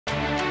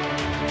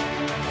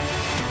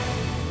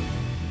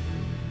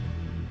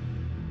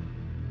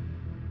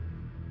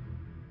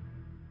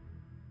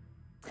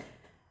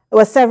There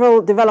were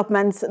several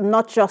developments,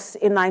 not just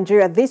in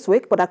Nigeria this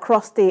week, but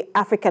across the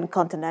African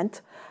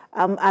continent.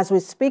 As we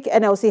speak,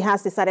 NLC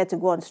has decided to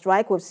go on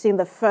strike. We've seen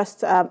the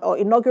first or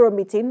inaugural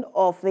meeting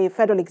of the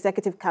Federal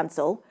Executive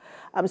Council.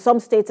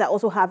 Some states are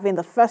also having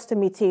the first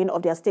meeting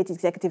of their state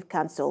executive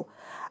council.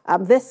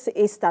 This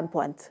is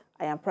Standpoint.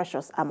 I am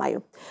Precious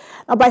Amayo.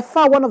 Now, by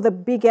far, one of the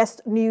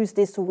biggest news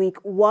this week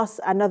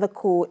was another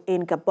coup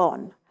in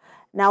Gabon.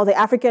 Now, the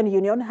African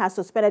Union has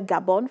suspended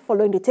Gabon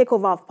following the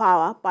takeover of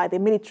power by the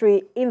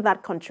military in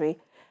that country,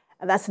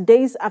 and that's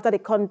days after the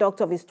conduct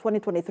of its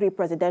 2023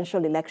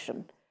 presidential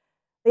election.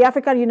 The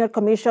African Union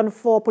Commission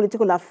for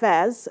Political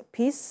Affairs,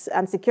 Peace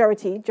and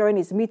Security, during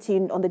its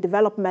meeting on the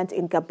development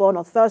in Gabon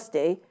on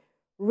Thursday,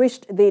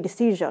 reached the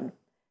decision.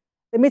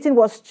 The meeting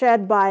was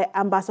chaired by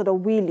Ambassador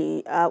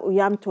Willy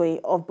Uyamtoe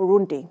of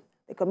Burundi.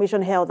 The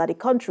commission held that the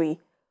country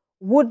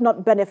would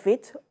not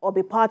benefit or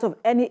be part of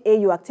any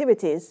AU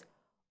activities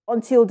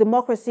until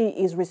democracy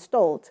is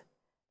restored.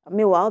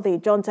 Meanwhile, the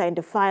junta, in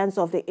defiance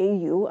of the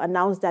AU,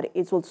 announced that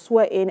it will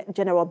swear in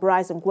General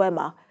Bryce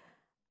Nguema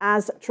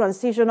as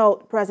transitional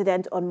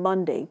president on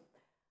Monday.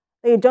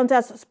 The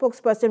junta's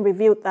spokesperson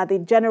revealed that the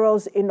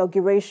general's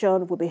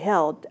inauguration will be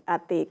held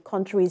at the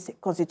country's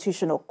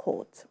constitutional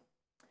court.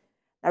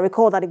 I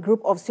recall that a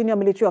group of senior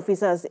military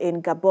officers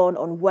in Gabon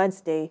on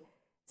Wednesday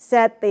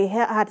said they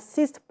had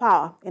seized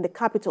power in the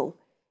capital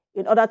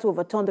in order to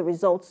overturn the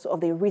results of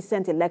the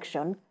recent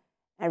election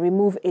and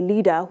remove a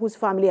leader whose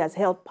family has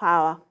held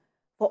power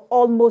for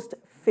almost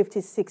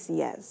 56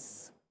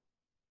 years.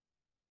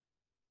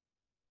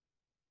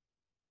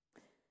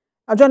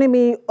 Now, joining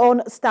me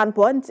on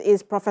Standpoint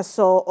is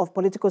Professor of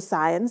Political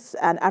Science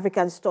and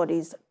African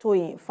Studies,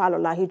 Toyin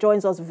Falola. He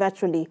joins us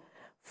virtually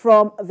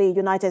from the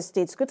United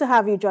States. Good to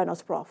have you join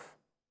us, Prof.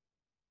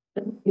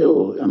 Thank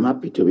you. I'm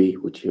happy to be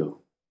with you.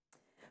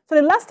 So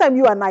the last time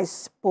you and I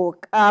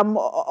spoke,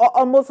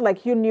 almost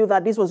like you knew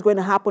that this was going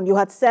to happen, you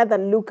had said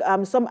that, look,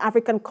 some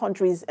African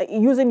countries,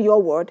 using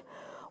your word,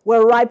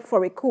 were ripe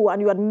for a coup,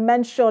 and you had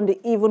mentioned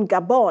even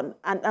Gabon,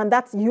 and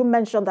that's, you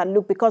mentioned that,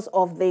 look, because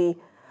of the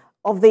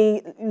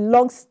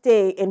long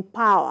stay in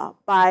power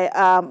by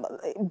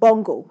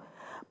Bongo.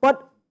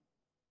 But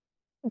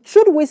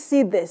should we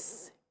see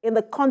this in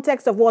the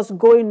context of what's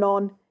going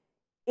on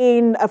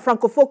in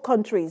Francophone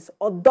countries,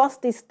 or does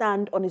this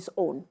stand on its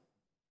own?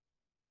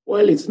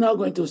 Well, it's not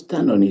going to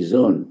stand on its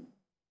own.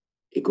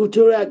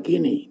 Equatorial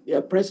Guinea,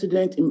 their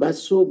president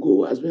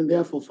Mbasogo has been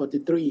there for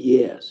 43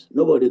 years.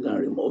 Nobody can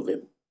remove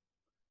him.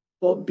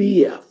 For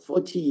Biya,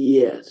 40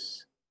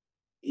 years.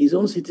 His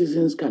own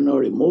citizens cannot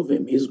remove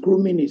him. He's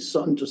grooming his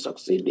son to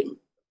succeed him.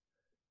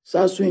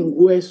 Sassou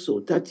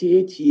Nguesso,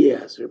 38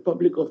 years,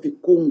 Republic of the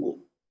Congo.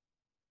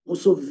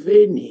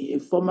 Museveni, a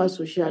former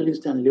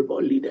socialist and labor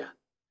leader,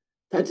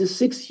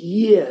 36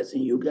 years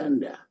in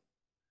Uganda.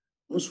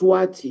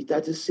 Mswati,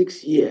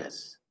 36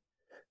 years.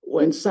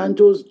 When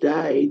Santos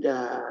died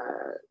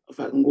of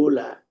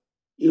Angola,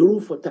 he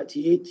ruled for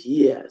 38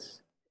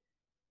 years.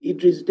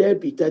 Idris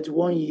Deby,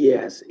 31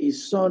 years.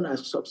 His son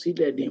has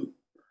succeeded him.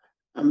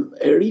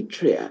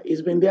 Eritrea,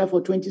 he's been there for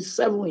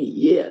 27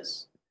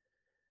 years.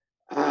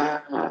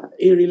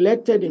 He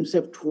reelected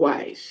himself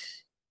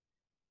twice.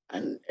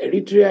 And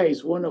Eritrea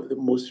is one of the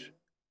most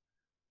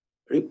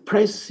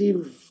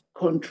repressive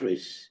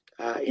countries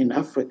in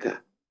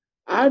Africa.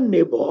 Our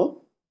neighbor,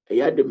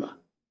 Yadima,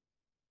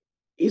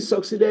 he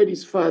succeeded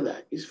his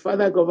father. His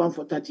father governed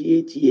for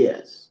 38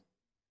 years.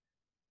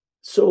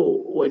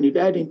 So when he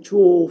died in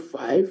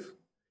 2005,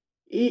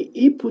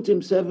 he put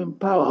himself in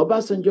power.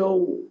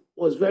 Obasanjo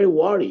was very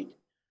worried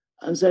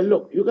and said,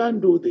 look, you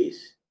can't do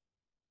this.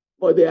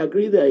 But they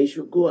agreed that he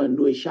should go and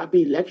do a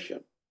sharpie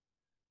election.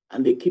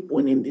 And they keep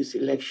winning this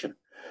election.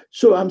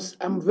 So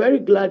I'm very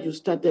glad you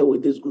started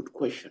with this good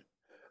question,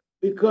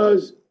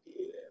 because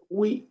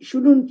we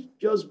shouldn't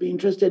just be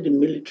interested in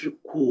military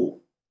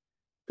coup.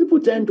 People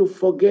tend to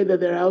forget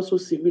that there are also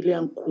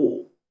civilian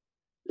coup.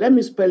 Let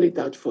me spell it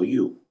out for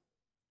you.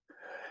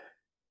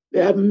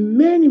 There are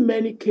many,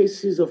 many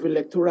cases of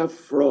electoral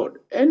fraud.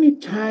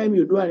 Anytime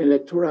you do an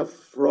electoral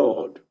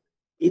fraud,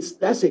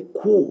 that's a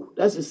coup,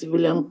 that's a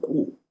civilian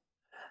coup.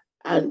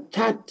 And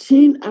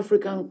 13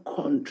 African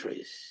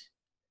countries,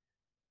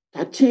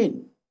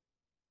 13,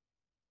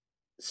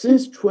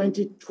 since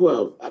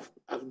 2012,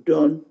 have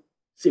done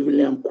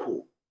civilian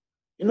coup.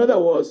 In other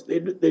words, they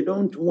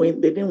didn't win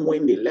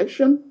the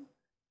election,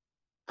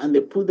 and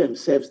they put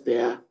themselves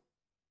there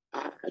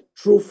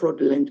through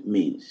fraudulent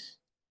means.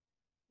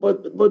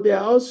 But there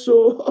are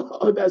also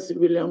other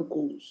civilian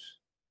coups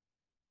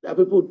that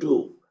people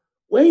do.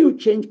 When you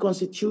change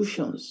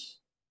constitutions,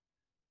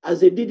 as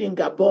they did in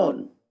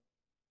Gabon,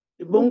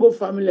 the Bongo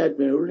family had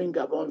been ruling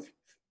Gabon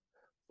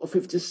for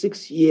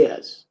 56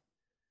 years,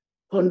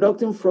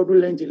 conducting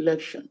fraudulent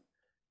election.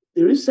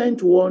 The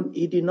recent one,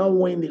 he did not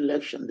win the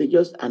election. They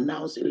just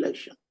announced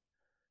election.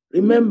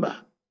 Remember,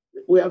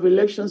 we have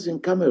elections in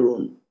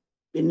Cameroon,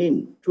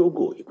 Benin,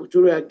 Togo,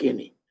 Equatorial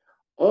Guinea.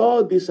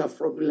 All these are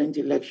fraudulent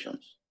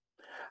elections.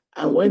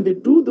 And when they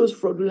do those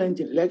fraudulent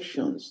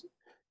elections,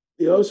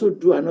 they also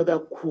do another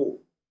coup.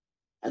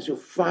 as you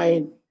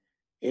find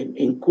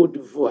in Côte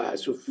d'Ivoire,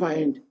 as you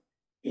find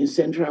in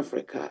Central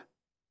Africa,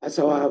 as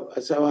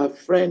our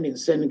friend in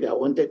Senegal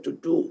wanted to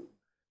do,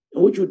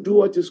 in which you do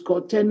what is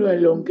called tenure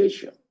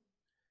elongation.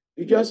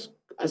 You just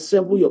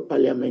assemble your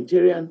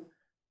parliamentarian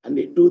and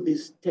they do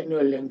this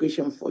tenure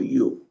elongation for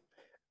you.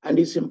 And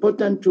it's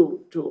important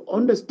to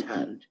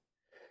understand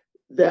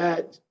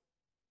that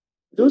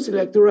those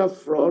electoral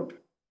fraud,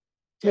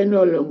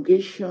 tenure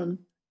elongation,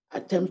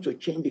 attempts to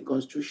change the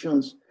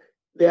constitutions,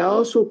 they are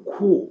also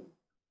coup,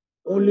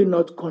 only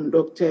not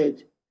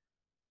conducted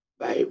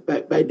by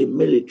the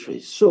military.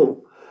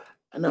 So,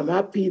 and I'm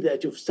happy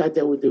that you've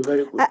started with a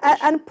very good question.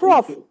 And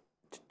Prof,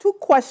 two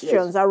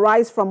questions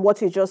arise from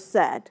what you just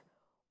said.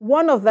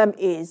 One of them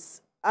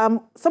is,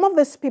 some of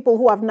these people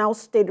who have now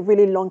stayed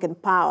really long in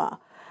power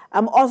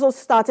also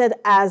started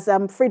as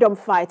freedom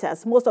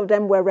fighters. Most of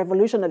them were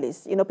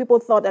revolutionaries. You know, people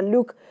thought that,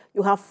 look,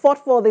 you have fought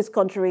for this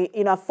country,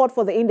 you know, fought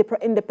for the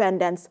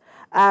independence,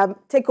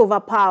 take over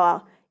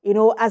power, you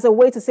know, as a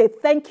way to say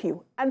thank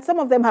you. And some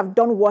of them have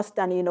done worse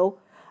than, you know,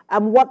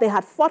 what they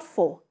had fought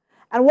for.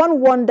 And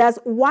one wonders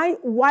why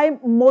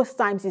most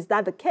times is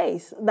that the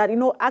case, that, you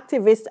know,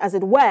 activists, as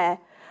it were,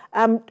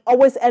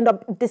 always end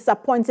up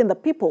disappointing the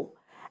people.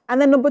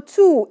 And then number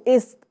two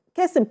is,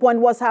 case in point,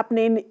 what's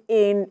happening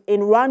in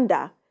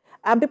Rwanda.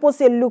 People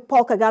say, look,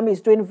 Paul Kagame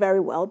is doing very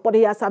well, but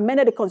he has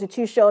amended the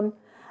constitution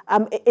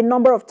a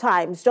number of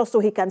times just so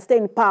he can stay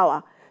in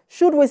power.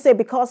 Should we say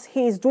because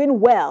he's doing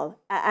well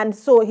and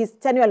so his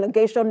tenure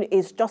elongation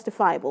is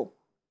justifiable?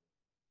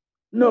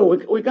 No,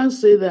 we can't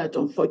say that,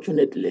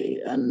 unfortunately.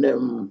 And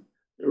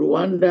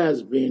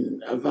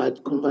Rwanda I've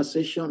had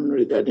conversation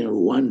regarding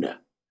Rwanda,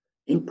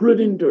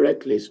 including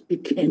directly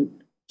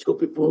speaking to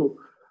people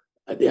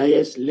at the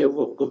highest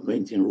level of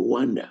government in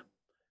Rwanda.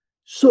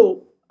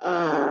 So,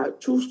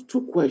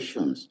 two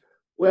questions.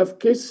 We have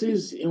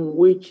cases in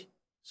which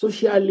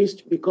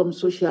socialists become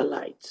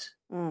socialites.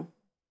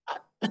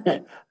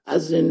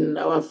 As in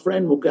our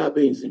friend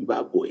Mugabe in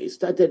Zimbabwe, he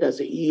started as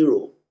a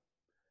hero.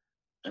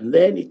 And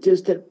then he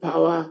tasted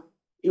power.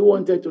 He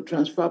wanted to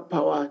transfer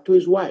power to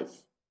his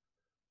wife.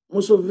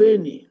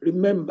 Museveni,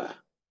 remember,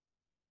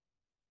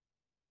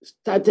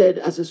 started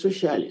as a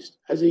socialist,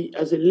 as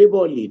a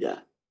labor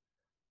leader.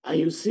 And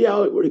you see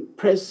how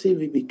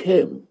repressive he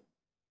became.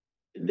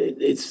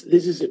 This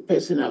is a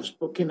person I've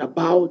spoken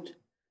about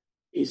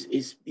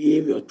his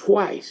behavior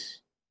twice.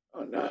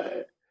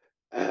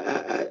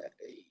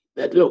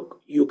 That,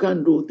 look, you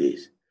can't do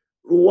this.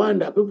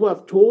 Rwanda, people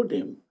have told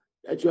him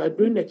that you are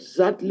doing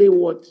exactly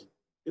what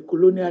the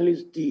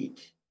colonialists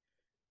did,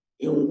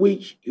 in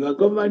which you are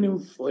governing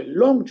for a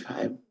long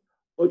time,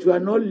 but you are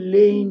not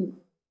laying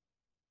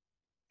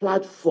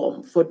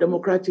platform for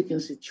democratic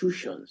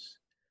institutions.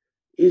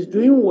 He's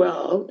doing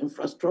well,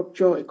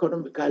 infrastructure,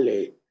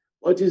 economically,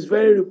 but it's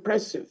very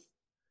repressive.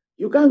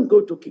 You can't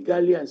go to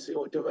Kigali and say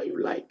whatever you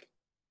like.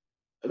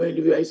 I mean,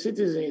 if you're a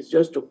citizen, it's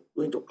just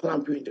going to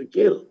clamp you into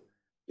jail,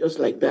 just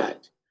like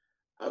that.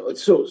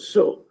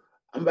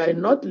 And by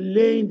not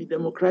laying the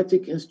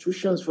democratic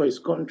institutions for his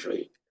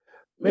country,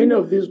 many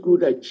of these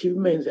good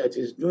achievements that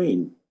he's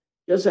doing,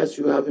 just as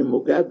you have in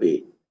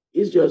Mugabe,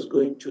 is just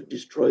going to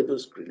destroy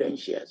those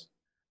credentials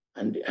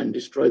and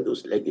destroy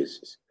those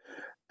legacies.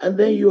 And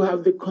then you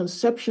have the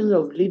conception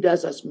of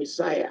leaders as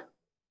Messiah.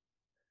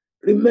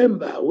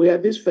 Remember, we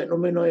have this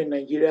phenomenon in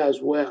Nigeria as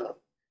well,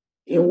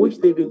 in which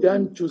they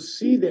began to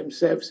see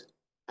themselves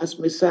as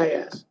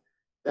messiahs,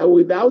 that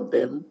without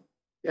them,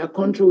 their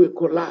country will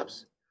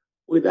collapse.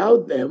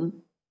 Without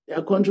them,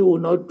 their country will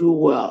not do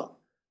well.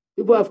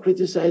 People have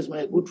criticized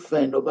my good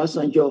friend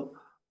Obasanjo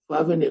for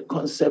having a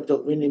concept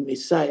of being a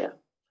messiah.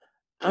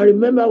 And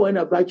remember when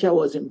Abacha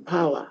was in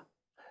power,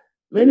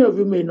 many of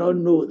you may not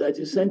know that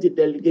he sent a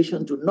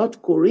delegation to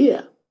North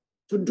Korea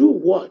to do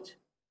what?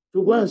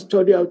 To go and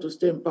study how to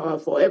stay in power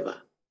forever.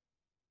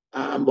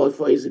 But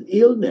for his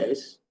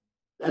illness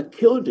that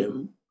killed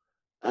him,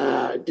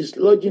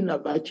 dislodging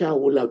Abacha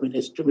would have been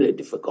extremely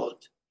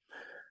difficult.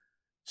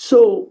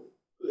 So,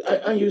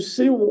 and you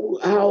see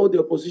how the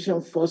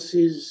opposition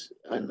forces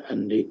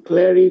and the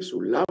clerics,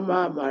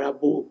 Ulama,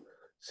 Marabu,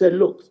 said,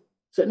 look,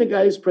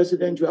 Senegalese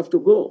president, you have to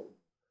go,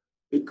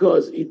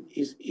 because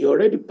he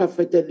already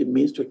perfected the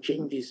means to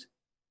change this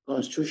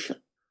constitution.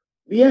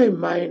 Bear in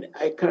mind,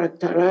 I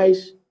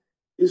characterize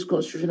these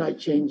constitutional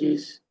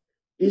changes,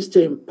 this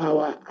stay in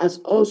power, as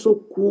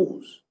also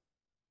coups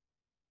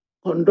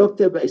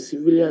conducted by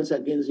civilians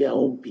against their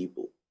own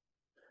people.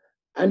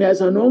 And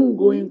there's an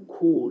ongoing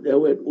coup that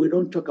we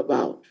don't talk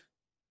about.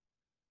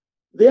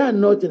 They are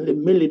not in the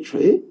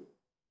military.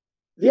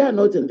 They are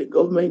not in the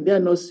government. They are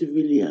not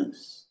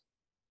civilians.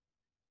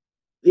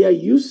 They are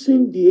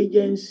using the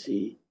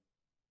agency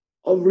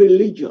of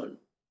religion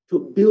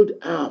to build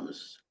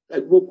arms,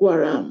 like Boko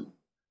Haram,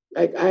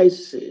 like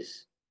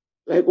ISIS,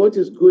 like what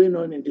is going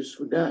on in the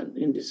Sudan,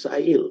 in the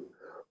Sahel,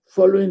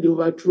 following the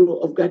overthrow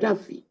of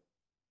Gaddafi.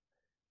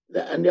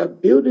 And they are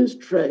building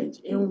strength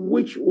in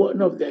which one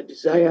of their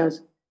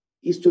desires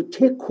is to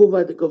take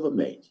over the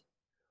government.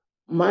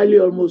 Mali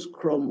almost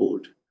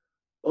crumbled.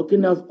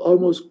 Burkina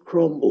almost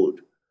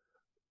crumbled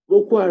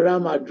Boko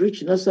Haram had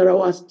reached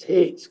Nasarawa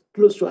State,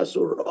 close to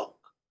Aso Rock.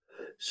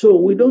 So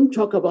we don't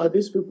talk about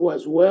these people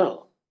as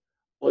well.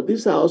 But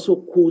these are also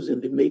coups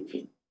in the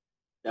making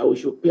that we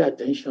should pay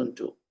attention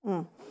to.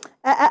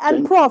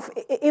 And Prof,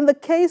 in the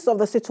case of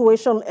the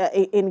situation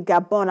in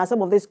Gabon and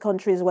some of these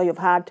countries where you've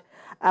had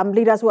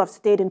leaders who have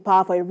stayed in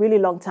power for a really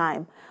long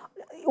time,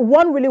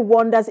 one really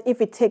wonders if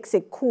it takes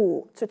a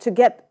coup to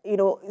get,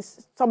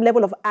 some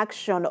level of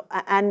action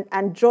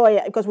and joy,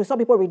 because we saw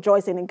people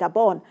rejoicing in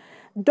Gabon.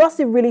 Does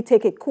it really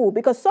take a coup?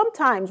 Because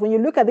sometimes when you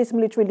look at these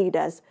military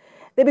leaders,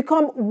 they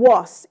become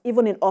worse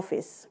even in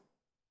office.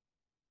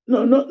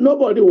 No,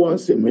 nobody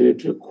wants a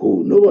military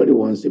coup. Nobody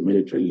wants a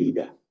military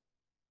leader.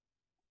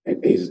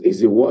 It's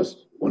the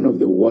worst, one of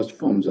the worst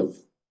forms of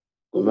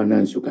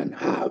governance you can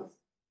have.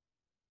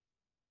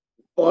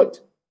 But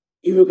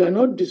if you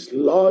cannot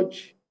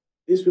dislodge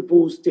these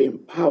people who stay in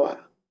power,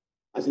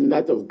 as in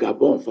that of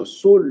Gabon for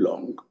so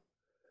long,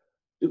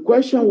 the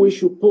question we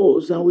should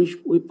pose, and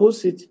we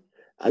posed it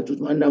at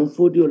Madam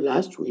Fodio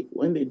last week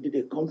when they did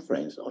a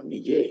conference on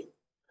Niger.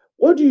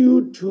 What do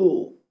you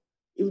do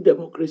if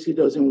democracy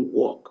doesn't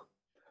work?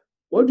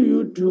 What do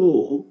you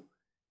do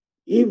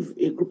if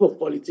a group of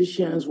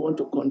politicians want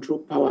to control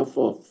power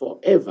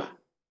forever?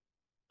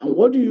 And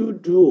what do you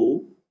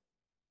do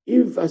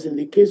if, as in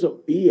the case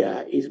of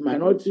Biya, his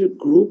minority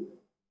group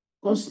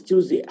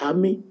constitutes the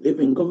army, they've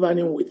been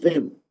governing with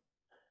them?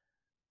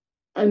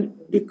 And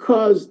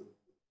because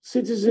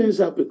citizens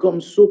have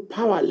become so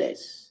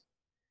powerless,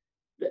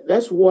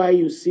 that's why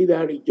you see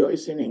that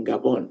rejoicing in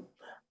Gabon.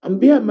 And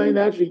bear in mind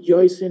that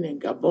rejoicing in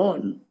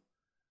Gabon,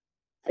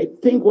 I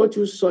think what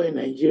you saw in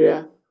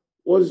Nigeria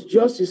was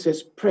just its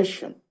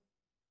expression.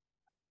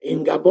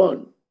 In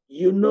Gabon,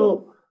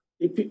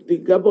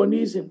 the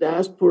Gabonese in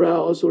diaspora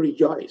also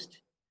rejoiced.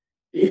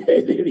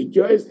 They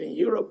rejoiced in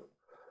Europe.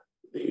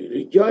 They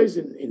rejoiced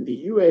in the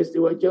US. They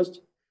were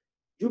just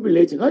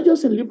jubilating, not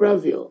just in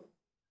Libreville.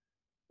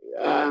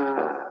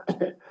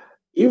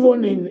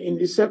 Even in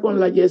the second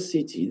largest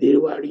city, they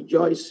were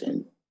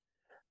rejoicing.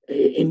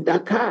 In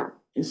Dakar,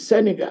 in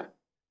Senegal,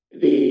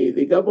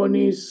 the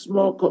Gabonese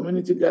small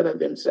community gathered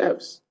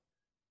themselves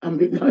and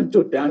began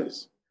to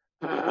dance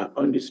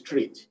on the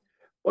street.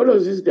 What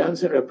does this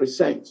dancing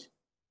represent?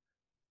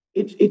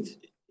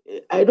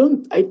 I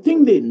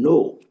think they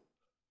know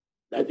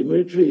that the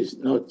military is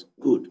not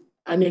good.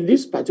 And in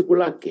this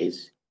particular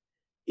case,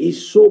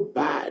 it's so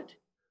bad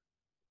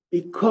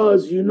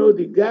because,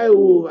 the guy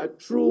who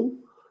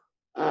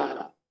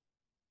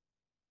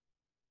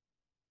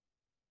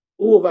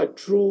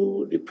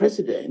overthrew the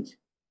president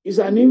is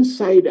an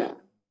insider.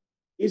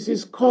 Is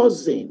his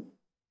cousin.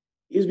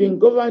 He's been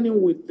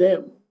governing with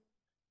them.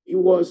 He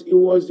was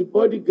the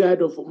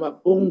bodyguard of Omar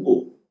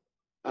Bongo,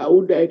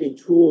 who died in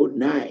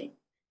 2009.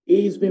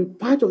 He's been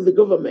part of the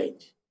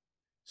government.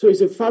 So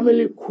it's a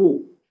family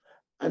coup.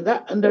 And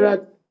there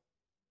are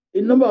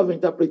a number of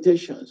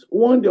interpretations.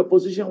 One, the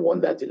opposition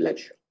won that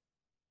election.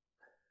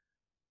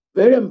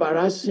 Very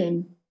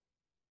embarrassing.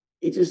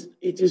 It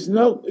is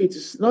not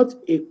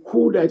a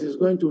coup that is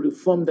going to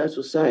reform that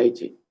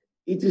society.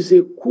 It is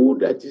a coup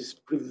that is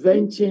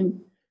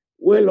preventing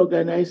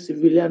well-organized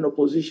civilian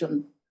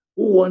opposition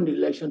who won the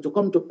election to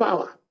come to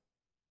power.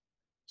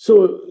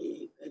 So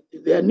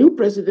their new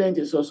president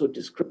is also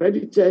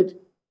discredited,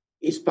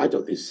 is part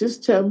of the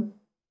system,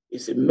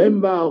 is a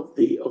member of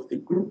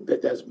the group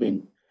that has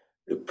been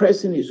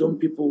repressing his own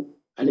people,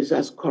 and is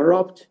as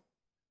corrupt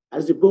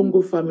as the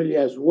Bongo family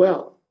as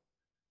well.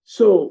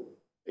 So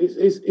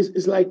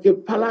it's like a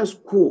palace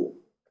coup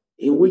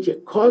in which a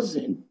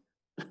cousin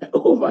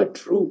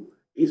overthrew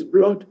his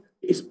blood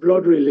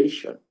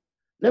relation.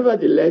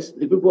 Nevertheless,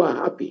 the people are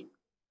happy,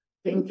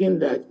 thinking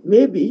that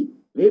maybe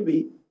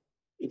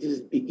it is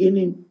the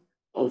beginning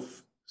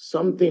of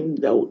something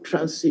that will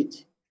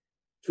transit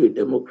to a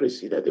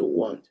democracy that they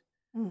want.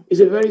 It's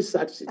a very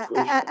sad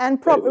situation.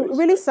 And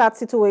really sad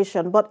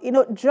situation. But,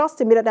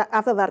 just immediately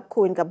after that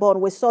coup in Gabon,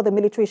 we saw the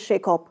military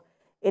shake-up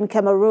in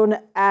Cameroon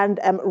and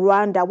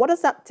Rwanda. What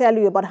does that tell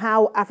you about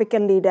how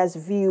African leaders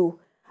view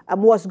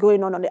what's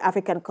going on the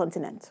African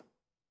continent?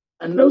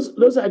 And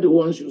those are the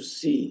ones you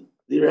see,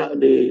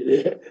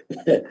 the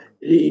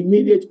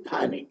immediate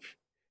panic.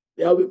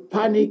 There will be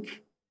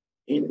panic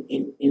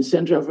in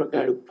Central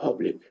African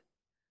Republic.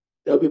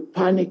 There will be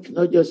panic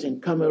not just in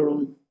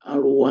Cameroon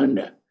and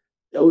Rwanda.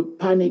 There will be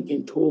panic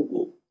in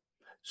Togo.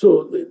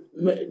 So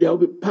there will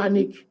be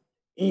panic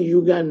in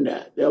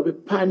Uganda. There will be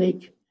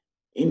panic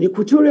in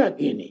Equatorial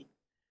Guinea.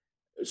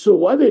 So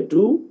what they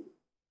do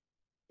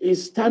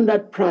is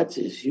standard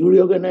practice. You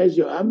reorganize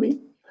your army.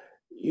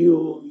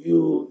 You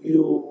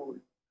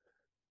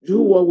do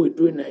what we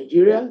do in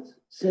Nigeria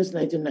since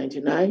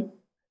 1999.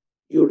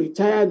 You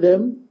retire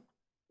them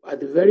at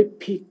the very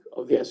peak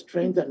of their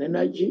strength and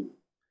energy.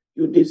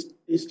 You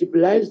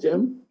destabilize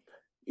them.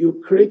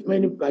 You create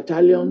many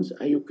battalions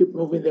and you keep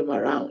moving them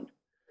around.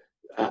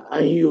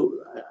 And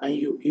you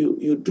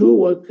do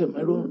what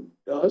Cameroon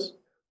does,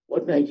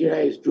 what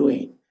Nigeria is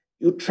doing.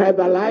 You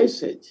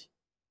tribalize it.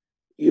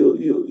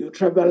 You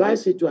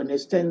tribalize it to an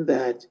extent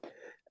that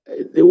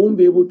they won't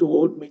be able to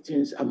hold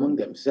meetings among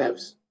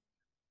themselves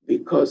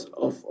because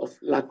of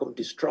lack of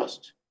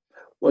distrust.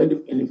 Well,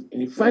 in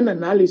the final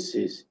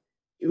analysis,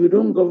 if you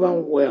don't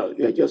govern well,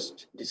 you're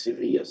just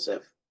deceiving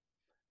yourself.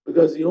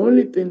 Because the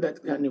only thing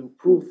that can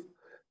improve,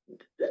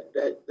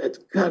 that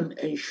can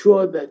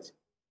ensure that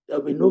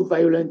there'll be no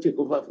violent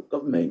takeover of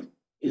government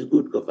is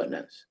good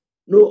governance.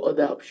 No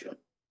other option.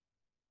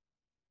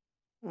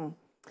 Mm.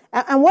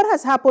 And what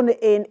has happened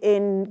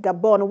in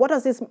Gabon? What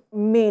does this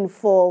mean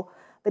for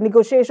the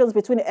negotiations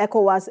between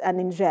ECOWAS and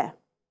Niger?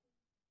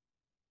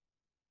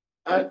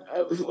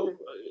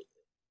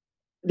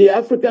 The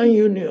African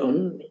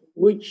Union,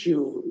 which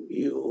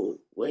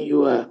when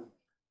you are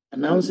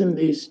announcing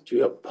this to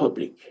your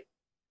public,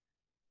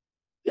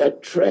 their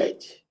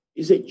threat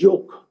is a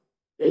joke.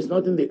 There's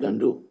nothing they can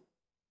do.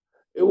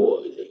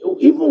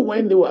 Even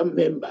when they were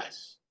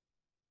members,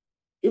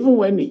 even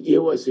when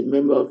Niger was a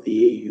member of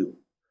the AU,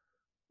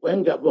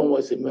 when Gabon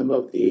was a member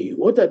of the AU,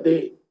 what are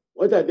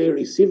they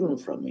receiving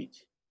from it?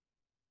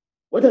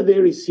 What are they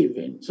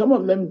receiving? Some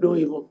of them don't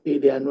even pay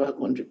the annual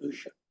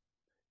contribution.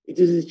 It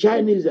is the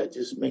Chinese that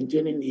is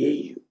maintaining the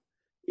AU.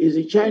 It is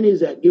the Chinese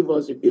that give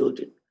us the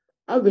building.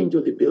 I've been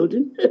to the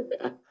building.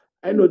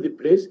 I know the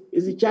place.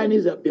 It's the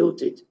Chinese that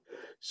built it.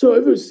 So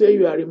if you say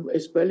you are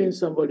expelling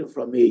somebody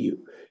from AU,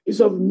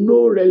 it's of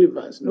no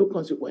relevance, no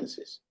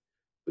consequences,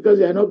 because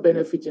they are not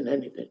benefiting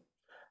anything.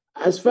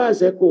 As far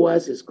as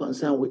ECOWAS is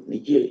concerned with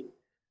Niger,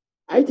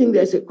 I think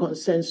there's a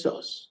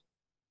consensus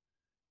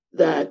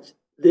that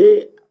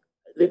they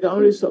can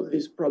only solve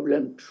this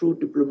problem through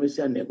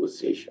diplomacy and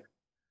negotiation.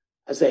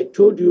 As I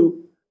told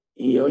you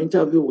in your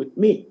interview with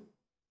me,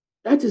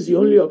 that is the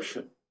only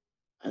option.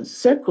 And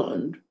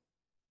second,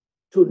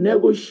 to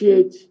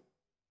negotiate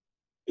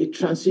a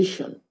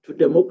transition to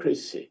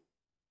democracy,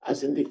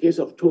 as in the case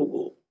of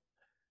Togo.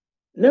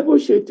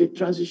 Negotiate a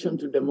transition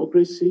to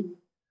democracy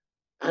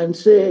and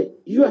say,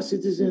 you are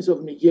citizens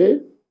of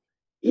Niger.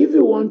 If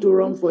you want to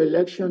run for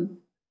election,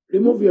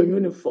 remove your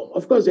uniform.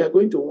 Of course, they are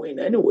going to win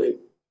anyway.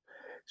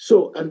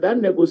 So, and that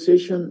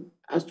negotiation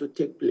has to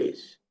take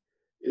place.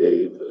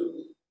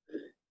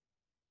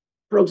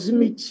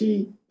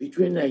 Proximity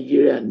between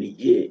Nigeria and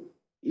Niger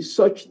is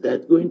such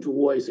that going to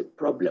war is a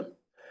problem.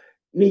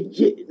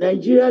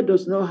 Nigeria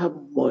does not have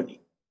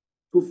money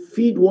to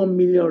feed 1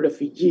 million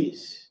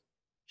refugees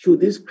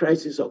should this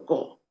crisis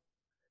occur.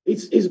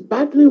 It's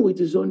battling with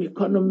its own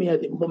economy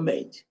at the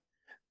moment,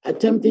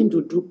 attempting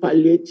to do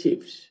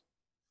palliatives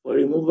for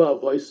removal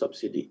of oil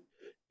subsidy.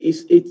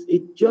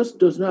 It just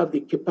does not have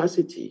the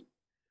capacity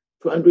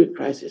to handle a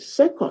crisis.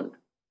 Second,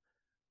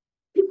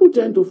 people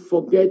tend to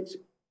forget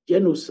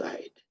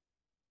genocide.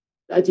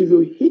 That if you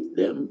hit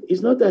them,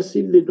 it's not as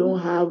if they don't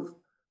have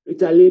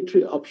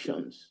retaliatory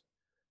options.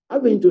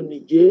 I've been to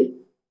Niger,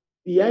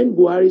 behind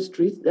Buhari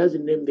Street, that's the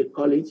name they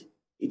call it.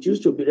 It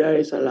used to be Dar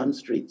es Salaam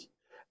Street.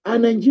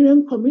 And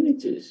Nigerian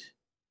communities,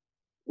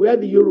 where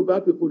the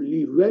Yoruba people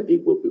live, where the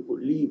Igbo people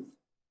live.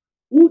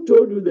 Who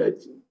told you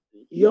that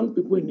young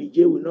people in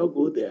Niger will not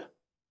go there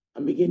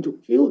and begin to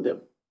kill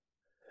them?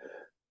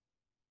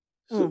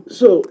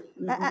 So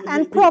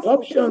and the Prof,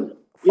 option...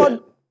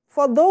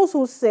 For those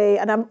who say,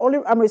 and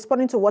I'm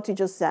responding to what you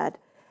just said,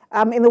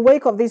 in the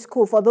wake of this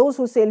coup, for those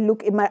who say,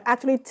 look, it might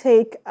actually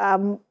take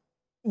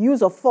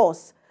use of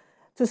force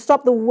to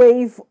stop the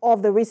wave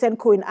of the recent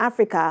coup in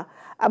Africa,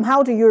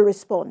 how do you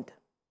respond?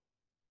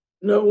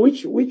 No,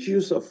 which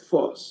use of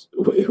force?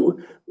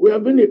 We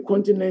have been a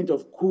continent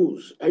of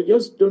coups. I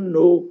just don't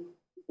know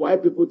why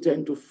people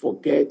tend to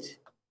forget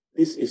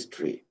this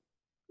history.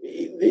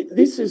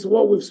 This is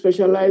what we've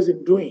specialized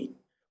in doing.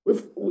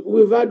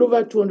 We've had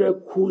over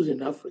 200 coups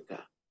in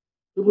Africa.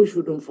 People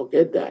shouldn't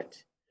forget that.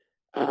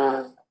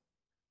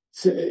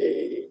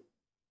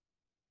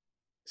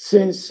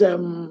 Since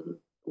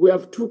we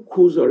have 2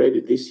 coups already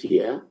this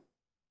year,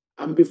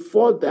 and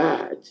before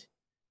that,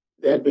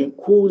 there had been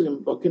coups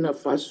in Burkina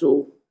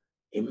Faso,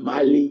 in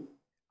Mali.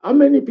 How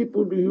many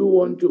people do you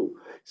want to?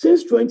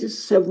 Since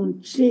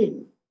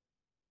 2017,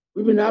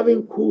 we've been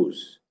having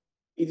coups.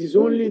 It is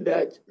only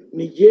that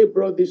Niger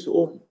brought this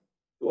home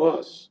to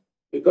us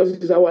because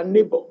it is our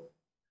neighbor.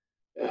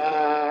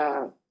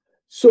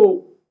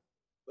 So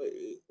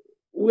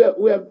we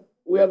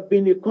have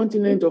been a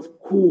continent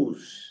of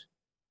coups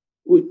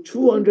with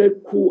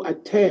 200 coup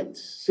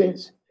attempts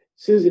since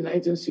the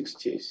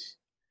 1960s.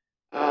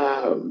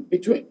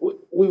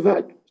 We've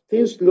had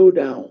things slow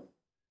down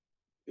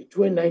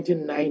between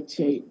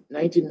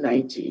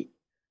 1990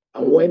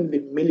 and when the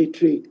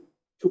military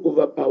took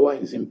over power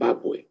in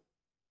Zimbabwe.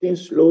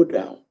 Things slowed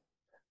down.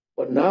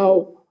 But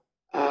now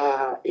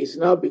it's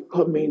now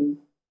becoming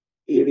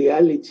a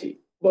reality.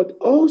 But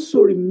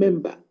also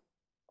remember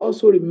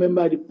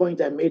the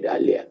point I made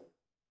earlier.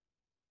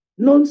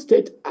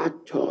 Non-state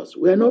actors,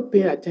 we are not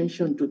paying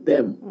attention to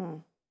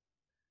them.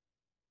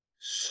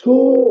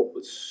 So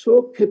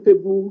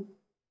capable,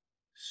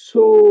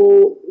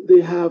 so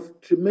they have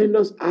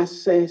tremendous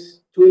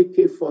access to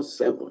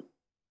AK-47.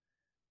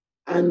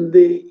 And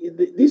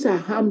these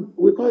are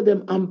we call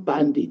them armed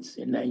bandits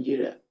in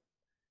Nigeria.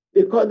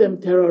 They call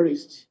them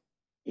terrorists.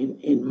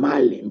 in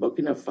Mali, in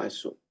Burkina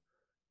Faso.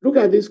 Look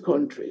at these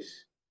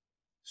countries: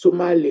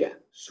 Somalia,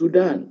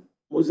 Sudan,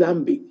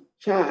 Mozambique,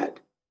 Chad,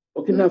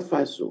 Burkina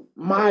Faso,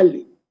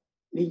 Mali,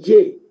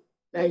 Niger,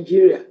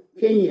 Nigeria,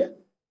 Kenya,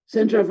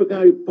 Central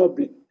African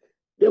Republic,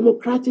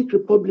 Democratic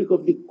Republic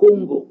of the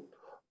Congo.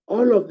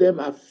 All of them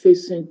are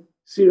facing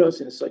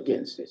serious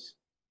insurgencies.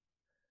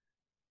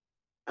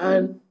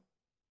 And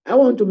I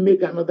want to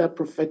make another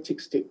prophetic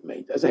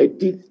statement, as I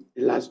did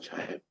the last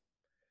time.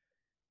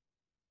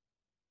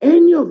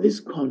 Any of this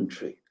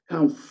country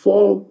can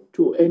fall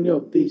to any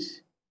of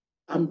these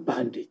armed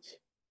bandits.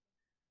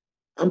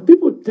 And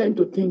people tend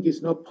to think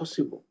it's not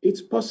possible.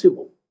 It's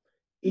possible.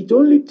 It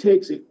only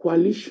takes a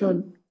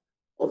coalition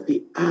of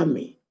the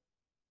army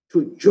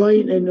to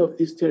join any of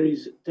these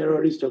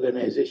terrorist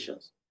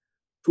organizations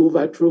to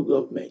overthrow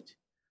government.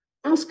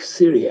 Ask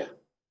Syria.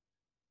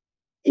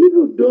 If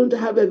you don't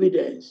have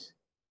evidence,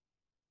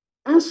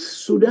 ask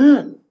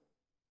Sudan,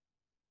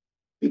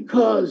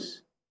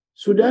 because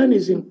Sudan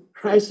is in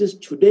crisis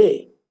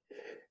today.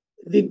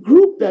 The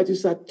group that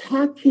is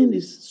attacking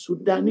the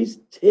Sudanese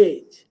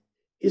state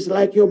is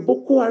like your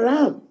Boko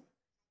Haram.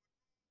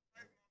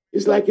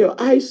 It's like your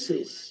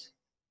ISIS.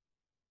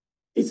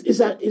 It's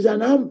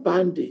an armed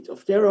bandit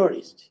of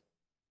terrorists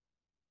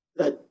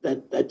that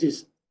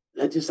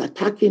is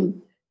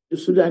attacking the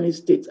Sudanese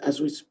state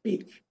as we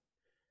speak.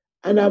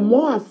 And I'm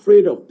more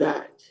afraid of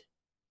that.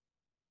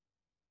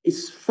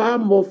 It's far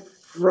more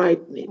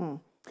frightening.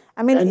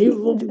 I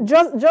mean,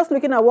 just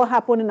looking at what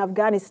happened in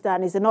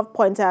Afghanistan is enough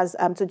pointers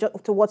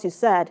to what you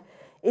said.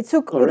 It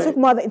took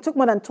more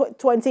than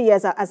 20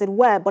 years, as it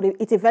were, but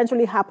it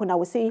eventually happened. I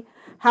will see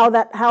how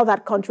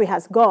that country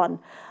has gone.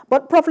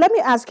 But Prof, let me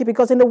ask you,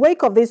 because in the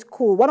wake of this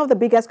coup, one of the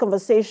biggest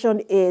conversation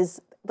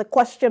is the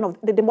question of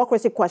the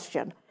democracy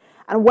question,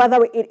 and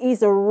whether it is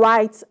the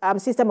right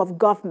system of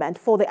government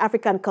for the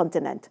African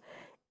continent.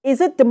 Is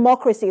it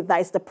democracy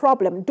that is the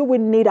problem? Do we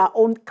need our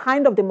own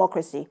kind of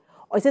democracy?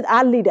 Or is it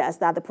our leaders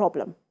that are the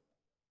problem?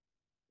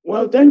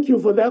 Well, thank you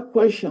for that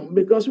question,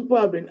 because people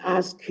have been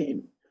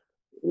asking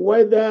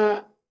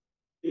whether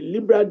the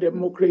liberal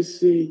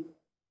democracy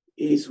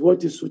is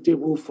what is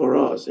suitable for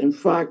us. In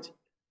fact,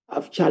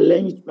 I've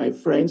challenged my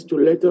friends to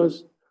let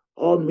us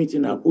all meet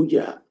in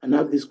Abuja and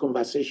have this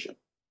conversation.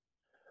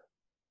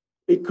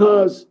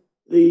 Because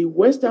the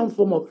Western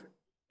form of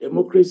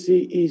democracy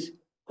is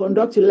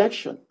conduct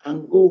election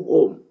and go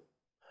home.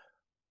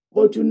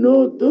 But you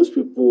know, those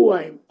people who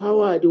are in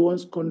power are the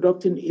ones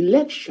conducting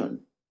election.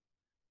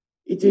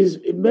 It is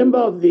a member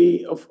of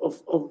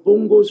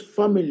Bongo's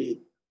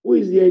family who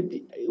is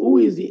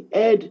the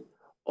head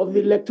of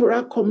the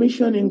Electoral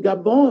Commission in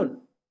Gabon.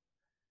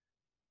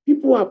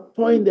 People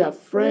appoint their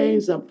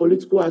friends and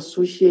political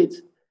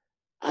associates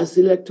as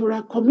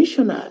electoral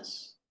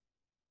commissioners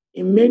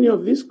in many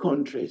of these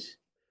countries.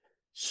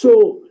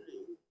 So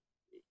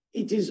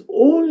it is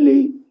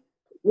only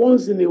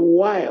once in a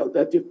while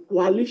that a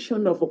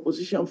coalition of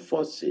opposition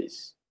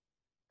forces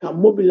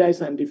can mobilize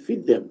and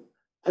defeat them,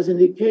 as in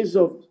the case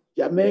of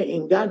Jammeh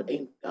in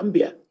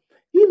Gambia.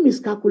 He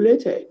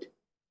miscalculated.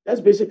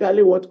 That's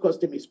basically what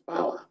cost him his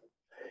power.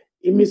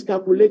 He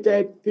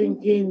miscalculated,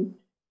 thinking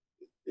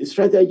the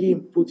strategy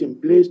put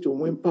in place to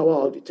win power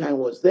all the time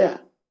was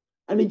there.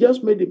 And he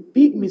just made a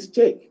big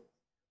mistake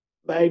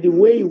by the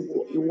way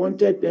he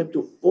wanted them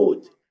to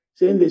vote,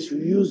 saying they should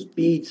use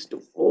beads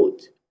to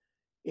vote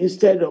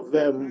instead of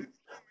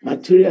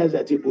materials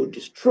that he could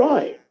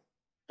destroy.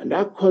 And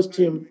that cost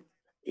him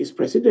his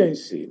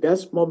presidency. That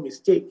small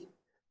mistake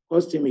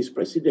cost him his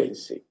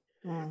presidency.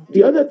 Mm.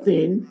 The other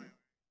thing,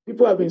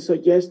 people have been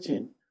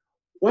suggesting,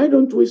 why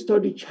don't we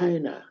study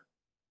China?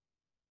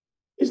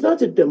 It's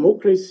not a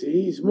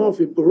democracy, it's more of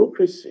a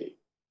bureaucracy.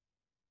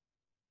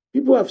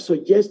 People have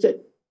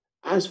suggested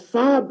as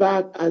far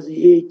back as the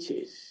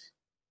 80s,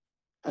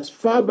 as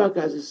far back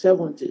as the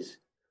 70s,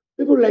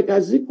 people like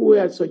Azikwe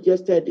had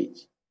suggested it.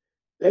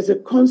 There's a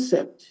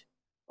concept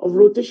of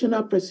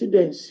rotational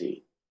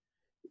presidency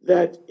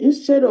that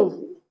instead of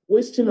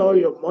wasting all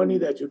your money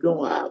that you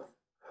don't have,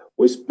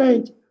 we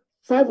spent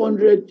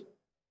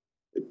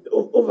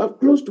over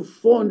close to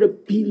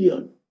 400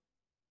 billion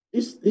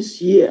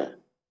this year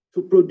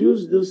to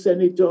produce those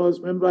senators,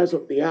 members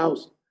of the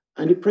House,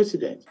 and the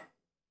president.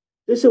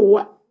 They say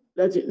what?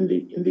 That in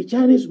the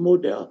Chinese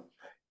model,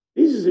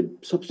 this is a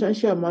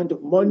substantial amount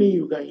of money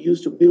you can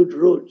use to build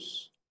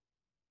roads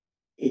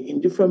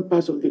in different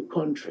parts of the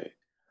country.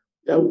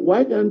 That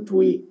why don't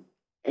we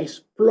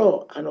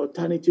explore an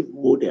alternative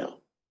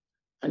model?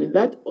 And in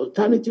that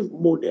alternative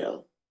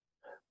model,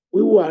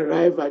 we will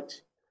arrive at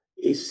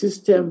a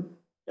system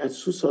that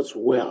suits us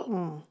well.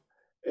 Mm.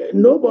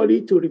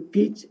 Nobody, to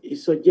repeat,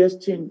 is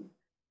suggesting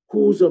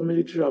coups or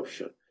military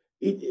option.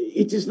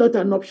 It is not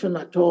an option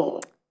at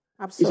all.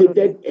 Absolutely. It's a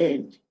dead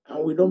end,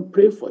 and we don't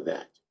pray for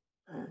that.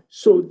 Mm.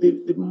 So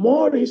the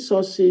more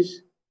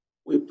resources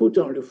we put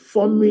on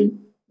reforming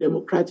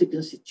democratic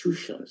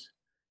institutions,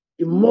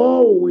 the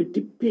more we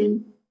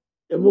deepen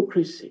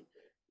democracy,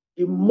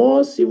 the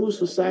more civil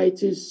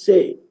societies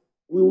say,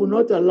 we will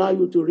not allow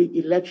you to rig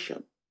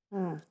election.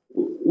 Mm.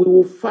 We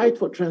will fight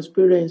for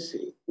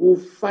transparency. We will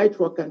fight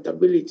for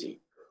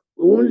accountability.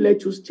 We won't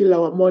let you steal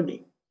our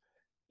money.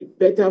 It's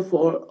better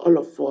for all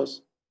of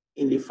us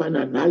in the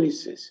final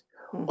analysis.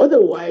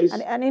 Otherwise,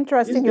 and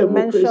interesting you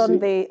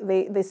mentioned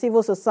the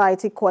civil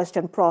society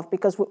question, Prof,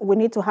 because we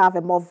need to have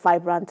a more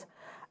vibrant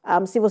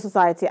civil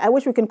society. I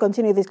wish we can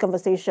continue this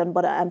conversation,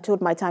 but I'm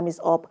told my time is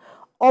up.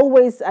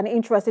 Always an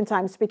interesting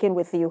time speaking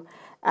with you.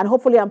 And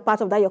hopefully I'm part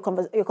of that, your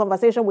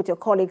conversation with your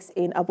colleagues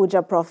in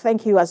Abuja, Prof.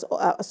 Thank you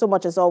so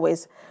much as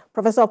always.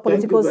 Professor of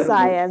Political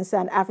Science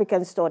and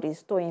African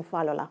Studies, Toyin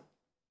Falola.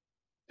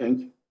 Thank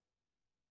you.